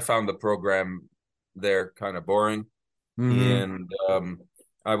 I found the program there kind of boring, Mm-hmm. and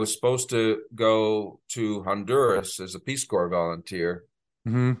I was supposed to go to Honduras as a Peace Corps volunteer,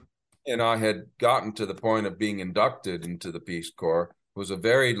 Mm-hmm. and I had gotten to the point of being inducted into the Peace Corps. It was a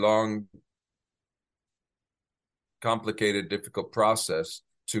very long, complicated, difficult process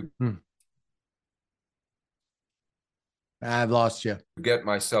to Hmm. I've lost you. get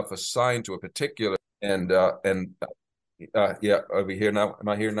myself assigned to a particular. Yeah, are we here now? Am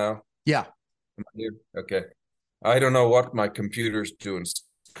I here now? Yeah. Am I here? Okay. I don't know what my computer's doing,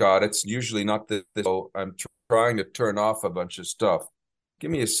 Scott. It's usually not this. So I'm trying to turn off a bunch of stuff.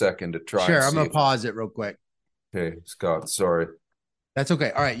 Give me a second to try and Sure. I'm see gonna if. pause it real quick. Okay, Scott. Sorry. That's okay.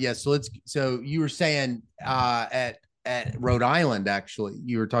 All right. Yeah. So so you were saying at Rhode Island, actually.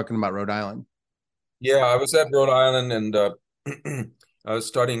 You were talking about Rhode Island. Yeah, I was at Rhode Island and I was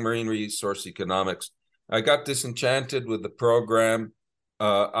studying marine resource economics. I got disenchanted with the program.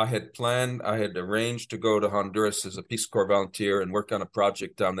 I had arranged to go to Honduras as a Peace Corps volunteer and work on a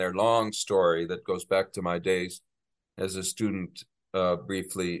project down there. Long story that goes back to my days as a student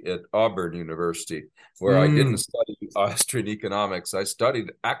briefly at Auburn University, where I didn't Mm, study Austrian economics. I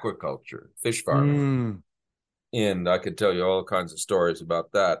studied aquaculture, fish farming. mm, And I could tell you all kinds of stories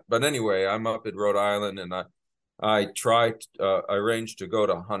about that. But anyway, I'm up in Rhode Island, and I arranged to go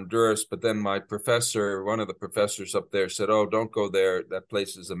to Honduras, but then my professor, one of the professors up there, said, "Oh, don't go there. That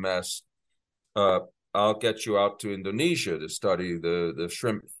place is a mess. Uh, I'll get you out to Indonesia to study the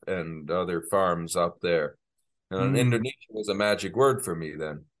shrimp and other farms out there." And mm, Indonesia was a magic word for me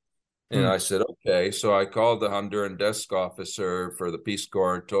then. And mm. I said, "Okay." So I called the Honduran desk officer for the Peace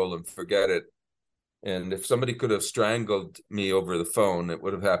Corps and told him, "Forget it." And if somebody could have strangled me over the phone, it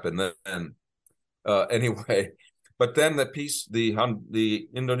would have happened then. Anyway, but then the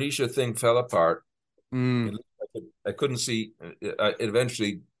Indonesia thing fell apart. Mm. I couldn't see. It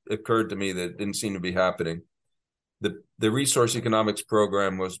eventually occurred to me that it didn't seem to be happening. The resource economics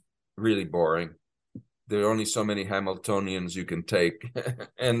program was really boring. There are only so many Hamiltonians you can take,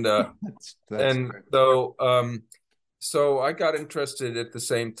 and That's and so I got interested at the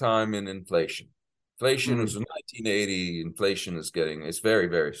same time in inflation. Inflation was mm, 1980. Inflation is it's very,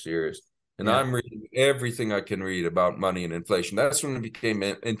 very serious. And yeah. I'm reading everything I can read about money and inflation. That's when I became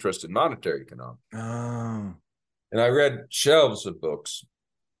interested in monetary economics. Oh, And I read shelves of books,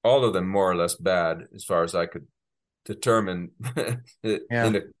 all of them more or less bad, as far as I could determine yeah.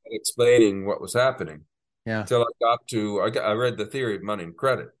 in explaining what was happening. Yeah. Till I read The Theory of Money and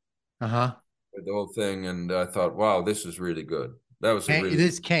Credit, Uh-huh. the whole thing, and I thought, wow, this is really good. That was a It really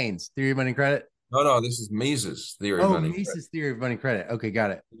is Keynes, theory of money and credit. no, this is Mises' Theory of Oh, Money and Credit. Mises theory of money and credit. Okay,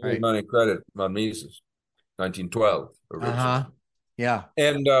 got it. All Theory of right. Money and Credit on Mises, 1912 originally. Uh-huh. Yeah.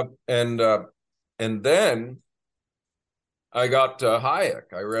 And and then I got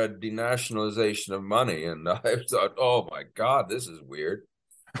Hayek. I read Denationalization of Money, and I thought, oh my God, this is weird.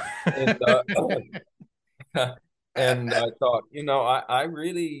 And and I thought, I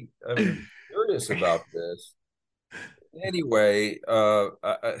really am curious about this. Anyway,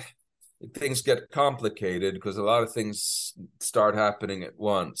 things get complicated because a lot of things start happening at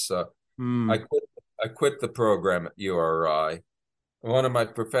once. I Hmm. quit. I quit the program at URI. One of my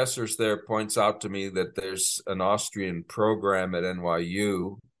professors there points out to me that there's an Austrian program at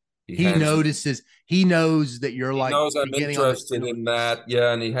NYU. He He hands me notices, he knows that you're He like knows I'm beginning on the interested similar. in that.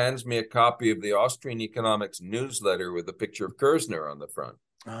 Yeah, and he hands me a copy of the Austrian Economics newsletter with a picture of Kersner on the front.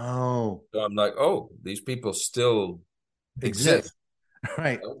 Oh, So I'm like, oh, these people still exist. exist.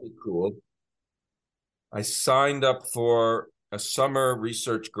 Right. That would be cool. I signed up for a summer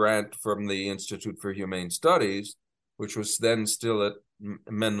research grant from the Institute for Humane Studies, which was then still at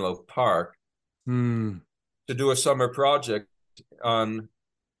Menlo Park, Hmm. to do a summer project on,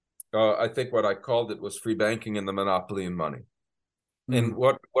 I think what I called it was free banking and the monopoly in money. Hmm. And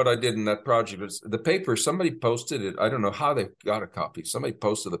what I did in that project was the paper, somebody posted it. I don't know how they got a copy. Somebody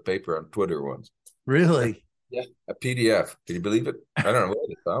posted the paper on Twitter once. Really? Yeah. A PDF. Can you believe it? I don't know where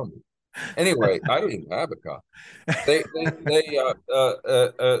they found it. Anyway, I don't even have a copy.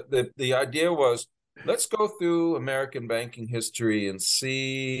 The idea was, let's go through American banking history and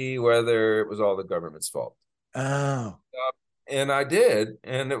see whether it was all the government's fault. Oh. And I did,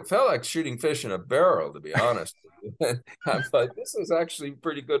 and it felt like shooting fish in a barrel, to be honest. I'm like, this is actually a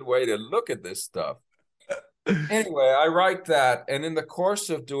pretty good way to look at this stuff. Anyway, I write that, and in the course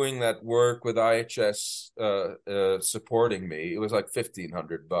of doing that work with IHS supporting me, it was like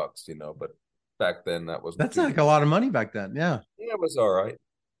 $1,500, but back then that wasn't That's too like bad. a lot of money back then. Yeah. Yeah, it was all right.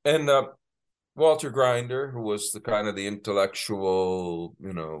 And Walter Grinder, who was the kind of the intellectual,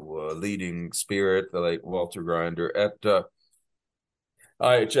 leading spirit, the late Walter Grinder at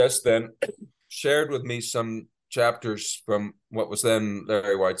IHS, then shared with me some chapters from what was then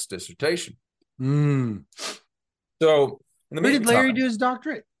Larry White's dissertation. Hmm. So in the Where did Larry do meantime, his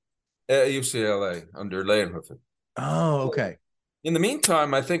doctorate? at UCLA under Leyenhofen. Oh, okay. In the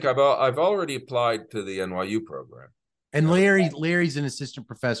meantime, I think I've already applied to the NYU program. And I've Larry's an assistant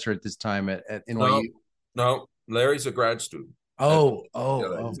professor at this time at no, NYU. no. Larry's a grad student at Oh, oh,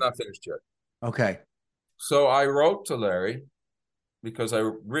 UCLA. He's oh. not finished yet. Okay. So I wrote to Larry because I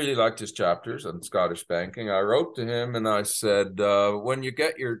really liked his chapters on Scottish banking. I wrote to him and I said, when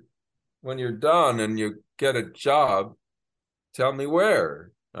you're done and you get a job, tell me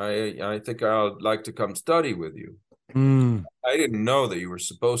where. I think I'd like to come study with you. Hmm. I didn't know that you were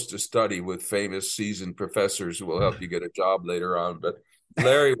supposed to study with famous seasoned professors who will help you get a job later on, but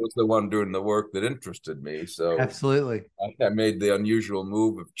Larry was the one doing the work that interested me. So Absolutely. I made the unusual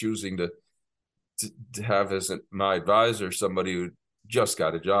move of choosing to have as my advisor somebody who just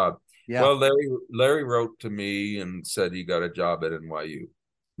got a job. Yeah. Well, Larry wrote to me and said he got a job at NYU.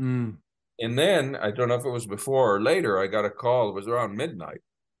 Hmm. And then I don't know if it was before or later, I got a call. It was around midnight.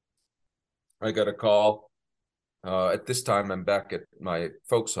 I got a call. At this time, I'm back at my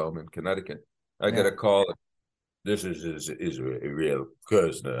folks' home in Connecticut. I got Yeah. a call. This is a real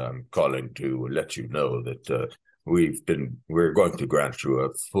Kersner. I'm calling to let you know that we're going to grant you a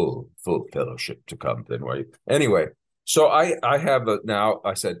full fellowship to come to NYU. Anyway, so I have now.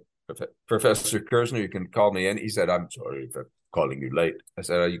 I said, Professor Kersner, you can call me. And he said, I'm sorry for calling you late. I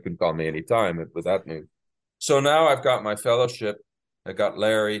said, you can call me anytime with that news. So now I've got my fellowship. I got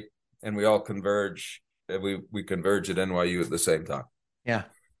Larry, and we all converge. We converge at NYU at the same time. Yeah.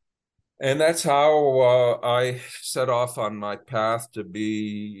 And that's how I set off on my path to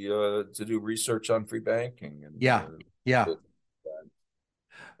do research on free banking Yeah. Yeah.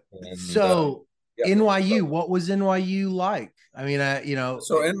 and So yeah. NYU, what was NYU like? I mean,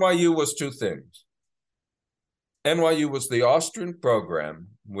 So NYU was two things. NYU was the Austrian program,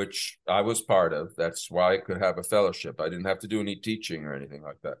 which I was part of. That's why I could have a fellowship. I didn't have to do any teaching or anything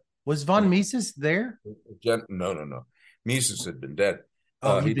like that. was von And Mises there? no. Mises had been dead.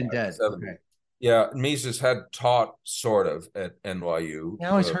 Oh, He he'd died been in the dead. 70s. Okay. Yeah, Mises had taught sort of at NYU I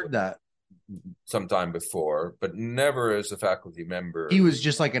always heard that. sometime before, but never as a faculty member. He was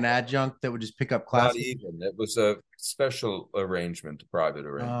just like an adjunct that would just pick up Not classes. even. It was a special arrangement, a private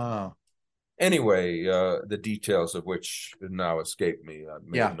arrangement. Oh, Anyway, the details of which now escape me. I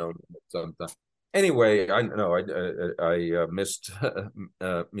may have yeah. known him at some time. Anyway, I know I missed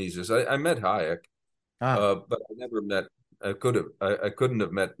Mises. I met Hayek, Ah. but I never met. I couldn't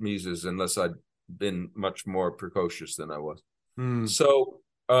have met Mises unless I'd been much more precocious than I was. Hmm. So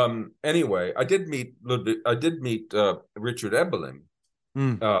anyway, I did meet Ludwig. I did meet Richard Ebeling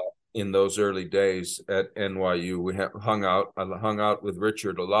Hmm. uh, in those early days at NYU. We hung out. I hung out with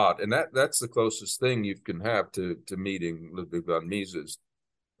Richard a lot, and that's the closest thing you can have to meeting Ludwig von Mises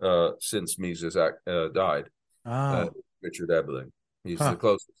since Mises died. Uh, Oh. Richard Ebeling. He's the Huh.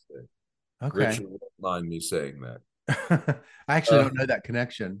 closest thing. Okay. Richard won't mind me saying that. I actually Uh, don't know that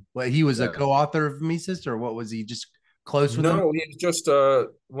connection. Well, he was a yeah. co-author of Mises, or what was he? Just close with him? No, he's just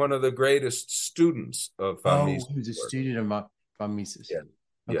one of the greatest students of von Oh, Mises' he was a work. student of von Mises. Yeah.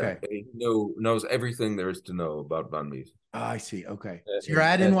 Yeah, Okay. he knows everything there is to know about banh mi. I see. Okay. So you're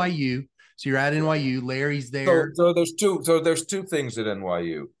And, at and NYU. So you're at NYU. Larry's there. so there's two things at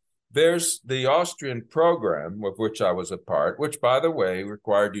NYU. There's the Austrian program of which I was a part, which, by the way,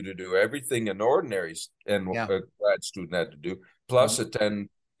 required you to do everything an ordinary and Yeah. a grad student had to do, plus Because attend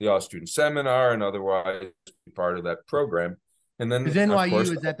the Austrian seminar and otherwise be part of that program. And then, of NYU course,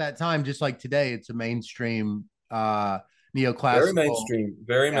 is at that time, just like today, it's a mainstream very neoclassical. mainstream,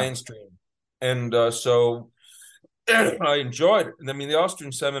 very Yeah. mainstream. And so I enjoyed it. I mean, the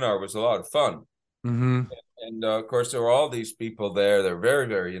Austrian seminar was a lot of fun. Mm-hmm. And of course, there were all these people there. They're very,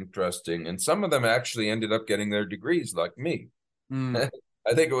 very interesting. And some of them actually ended up getting their degrees, like me. Mm.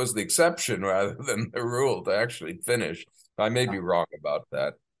 I think it was the exception rather than the rule to actually finish. I may Yeah. be wrong about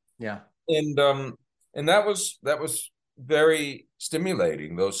that. Yeah. And that was very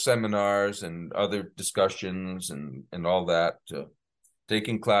stimulating. Those seminars and other discussions and all that.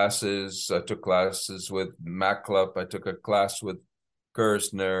 Taking classes, I took classes with Macklop. I took a class with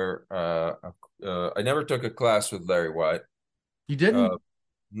Kersner. I never took a class with Larry White. You Uh, didn't?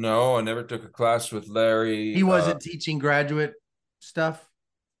 no, I never took a class with He Larry. wasn't teaching graduate stuff.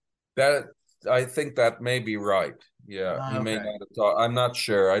 That I think that may be right. Yeah, he may Okay. not have taught. I'm not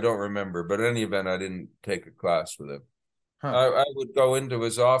sure. I don't remember. But in any event, I didn't take a class with him. Huh. I would go into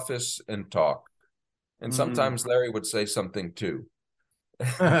his office and talk, and Mm. sometimes Larry would say something too. It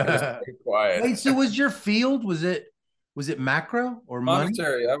was very quiet. Wait, so was your field, was it macro or money?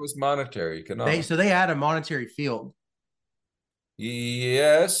 Monetary. I was monetary They economics. had a monetary field.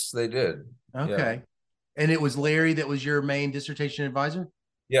 Yes, they did. Yeah. Okay. And it was Larry that was your main dissertation advisor?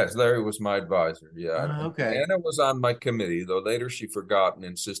 Yes, Larry was my advisor. Yeah. And Okay. Anna was on my committee, though later she forgot and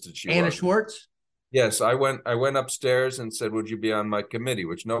insisted she Anna wasn't. Schwartz? Yes, I went upstairs and said, "Would you be on my committee?"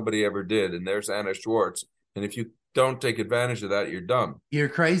 Which nobody ever did. And there's Anna Schwartz. And if you don't take advantage of that, you're done. You're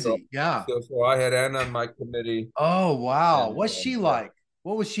So, crazy. Yeah. so I had Anna on my committee, Oh, wow. and What's she like?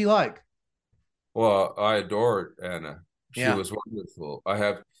 What was she like? well, I adored Anna. She Yeah. was wonderful. I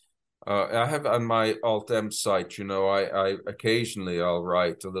have on my Alt-M site, I occasionally I'll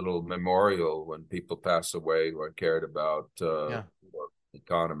write a little memorial when people pass away who I cared about, Yeah. or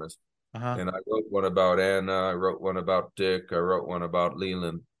Economist. Uh-huh. And I wrote one about Anna, I wrote one about Dick, I wrote one about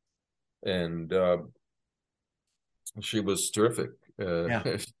Leland, and she was terrific.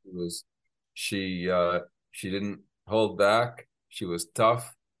 Yeah. She didn't hold back. She was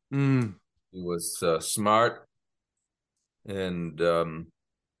tough. Mm. She was smart, and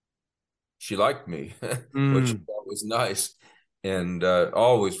she liked me, which I Mm. thought was nice, and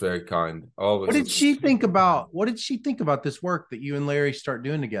always very kind, always What did she think about this work that you and Larry start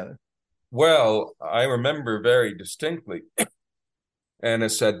doing together? well. I remember very distinctly. Anna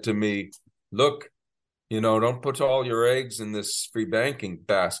said to me, "Look, don't put all your eggs in this free banking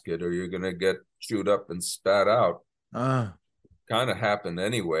basket, or you're going to get chewed up and spat out." Uh, Kind of happened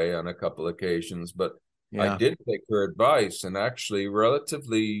anyway on a couple occasions, but I yeah. did take her advice, and actually,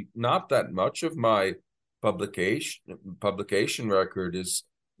 relatively not that much of my publication record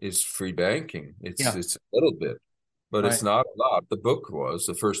is free banking. It's Yeah. it's a little bit, but it's Right. not a lot.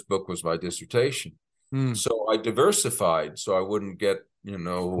 The first book was my dissertation, Mm. so I diversified so I wouldn't get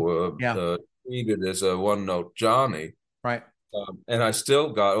Yeah. treated as a one note Johnny. Right. And I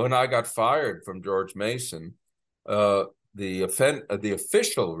still got when I got fired from George Mason. Uh, the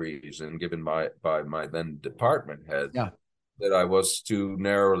official reason given by my then department head Yeah. that I was too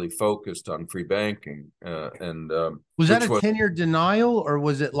narrowly focused on free banking, and Was that which a was tenure denial or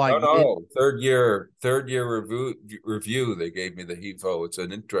was it like no, mid? no, third year review. They gave me the HEVO. It's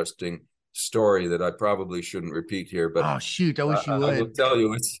an interesting story that I probably shouldn't repeat here, but Oh, shoot. I wish you I will would. tell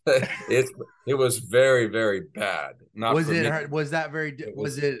you, it was very, very bad. Not Was for me. it was that very It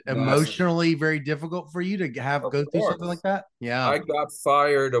was was it nasty. emotionally very difficult for you to have Of go through something like course, that? Yeah. I got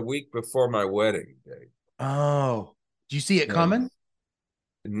fired a week before my wedding day. Oh, do you see it And coming?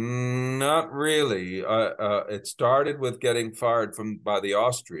 not really. It started with getting fired from by the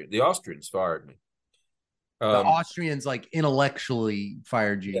Austrian. The Austrians fired me. The Um, Austrians like intellectually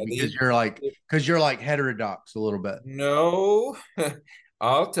fired you yeah, because you're like heterodox a little bit. no,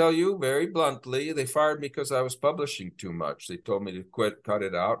 I'll tell you very bluntly, they fired me because I was publishing too much. They told me to quit, cut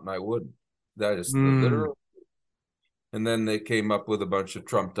it out, and I wouldn't. That is the Mm. literal. And then they came up with a bunch of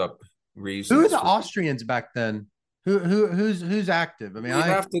trumped up Who are reasons the for. Austrians back then? Who's active? I mean, We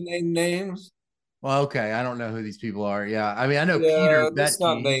have to name names. well, okay, I don't know who these people are. Yeah, I mean, I know Peter Yeah, let's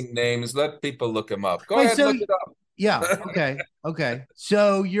not Betke. name names. Let people look them up. Go Wait, ahead, so look it yeah, up. okay, okay.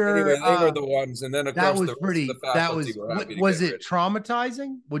 So Anyway, they were the ones, and then of that course was the rest of the pretty. That faculty was were what happy to get was it rid.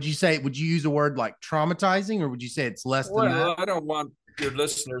 traumatizing? Would you use a word like traumatizing, or would you say it's less than that? Well, I don't want your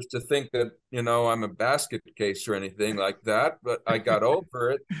listeners to think that, I'm a basket case or anything like that, but I got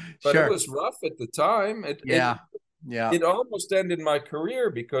over it. But it Sure. was rough at the time. It it Yeah. Yeah. it almost ended my career,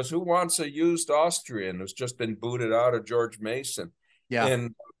 because who wants a used Austrian who's just been booted out of George Mason? Yeah.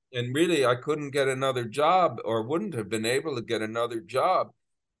 And really, I couldn't get another job, or wouldn't have been able to get another job,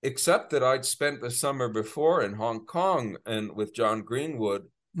 except that I'd spent the summer before in Hong Kong and with John Greenwood,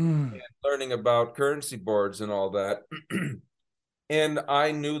 Mm, learning about currency boards and all that. And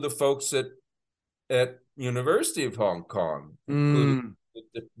I knew the folks at University of Hong Kong, including mm,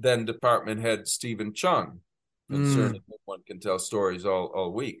 the then department head Stephen Chung, concerning mm, whom one can tell stories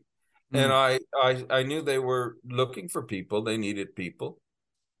all week. And mm, I knew they were looking for people, they needed people.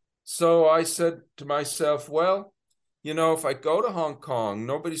 So I said to myself, well, if I go to Hong Kong,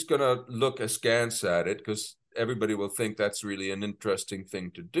 nobody's going to look askance at it, because everybody will think that's really an interesting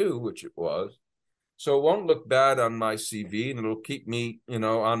thing to do, which it was. So it won't look bad on my CV, and it'll keep me,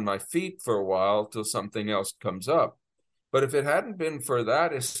 on my feet for a while till something else comes up. But if it hadn't been for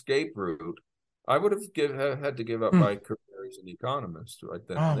that escape route, I would have had to give up mm. my career as an economist right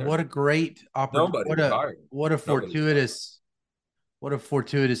then Oh, and there. what a great opportunity. Nobody would hire me. What a Nobody would hire me. what a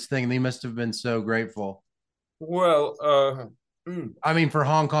fortuitous thing. They must have been so grateful. Well, I mean, for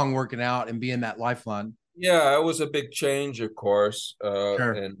Hong Kong working out and being that lifeline. yeah, it was a big change, of course.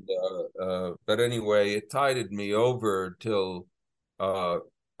 Sure. But anyway, it tided me over till uh,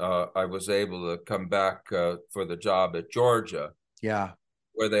 I was able to come back for the job at Georgia, Yeah.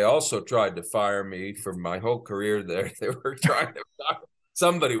 where they also tried to fire me for my whole career there. They were trying to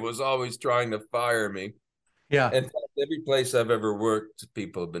somebody was always trying to fire me. Yeah. In fact, every place I've ever worked,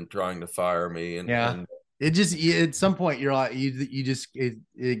 people have been trying to fire me, and Yeah. It just at some point you're like you just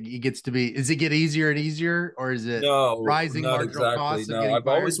it gets to be, does it get easier and easier, or is it no, rising not marginal exactly. costs of No, getting I've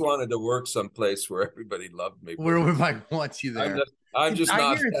always fired? wanted to work someplace where everybody loved me, Where but everybody wants you I'm there. just I'm just I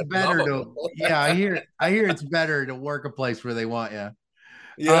not hear it's that better to, lovable. yeah, I hear it's better to work a place where they want you.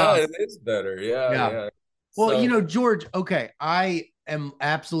 Yeah, it is better. Yeah, Yeah. yeah. Well, So George, okay, I am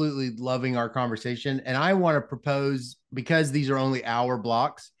absolutely loving our conversation, and I want to propose, because these are only hour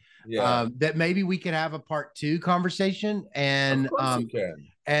blocks, yeah, that maybe we could have a part two conversation, of course you can.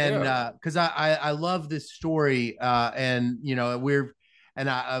 and Yeah, because I love this story, and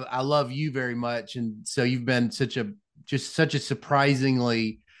I love you very much, and so you've been such a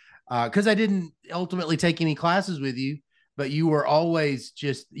surprisingly, because I didn't ultimately take any classes with you, but you were always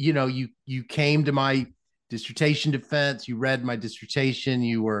just, you came to my dissertation defense, you read my dissertation,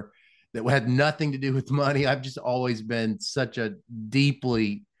 that had nothing to do with money. I've just always been such a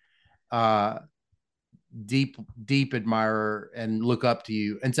deeply uh deep admirer and look up to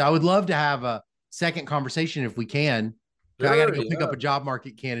you. And so I would love to have a second conversation if we can. I got to sure. go pick up Yeah. a job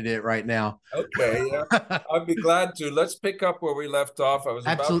market candidate right now. Okay. Yeah. I'd be glad to. Let's pick up where we left off. I was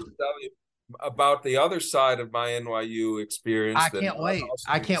about to Absolutely. tell you about the other side of my NYU experience, I the can't wait. I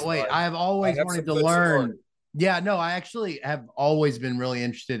non-Austrian can't wait. side. I have I always have wanted some to good learn. stories. Yeah, no, I actually have always been really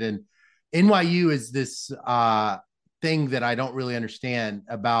interested in NYU. Is this thing that I don't really understand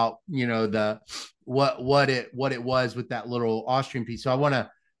about, the what it was with that little Austrian piece. So I want to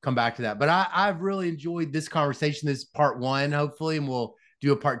come back to that. But I've really enjoyed this conversation. This is part one, hopefully, and we'll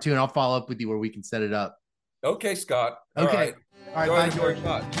do a part two, and I'll follow up with you where we can set it up. Okay, Scott. All Okay. right. All right. Enjoyed Bye, it very George.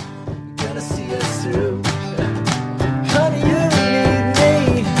 much. Gotta see us through.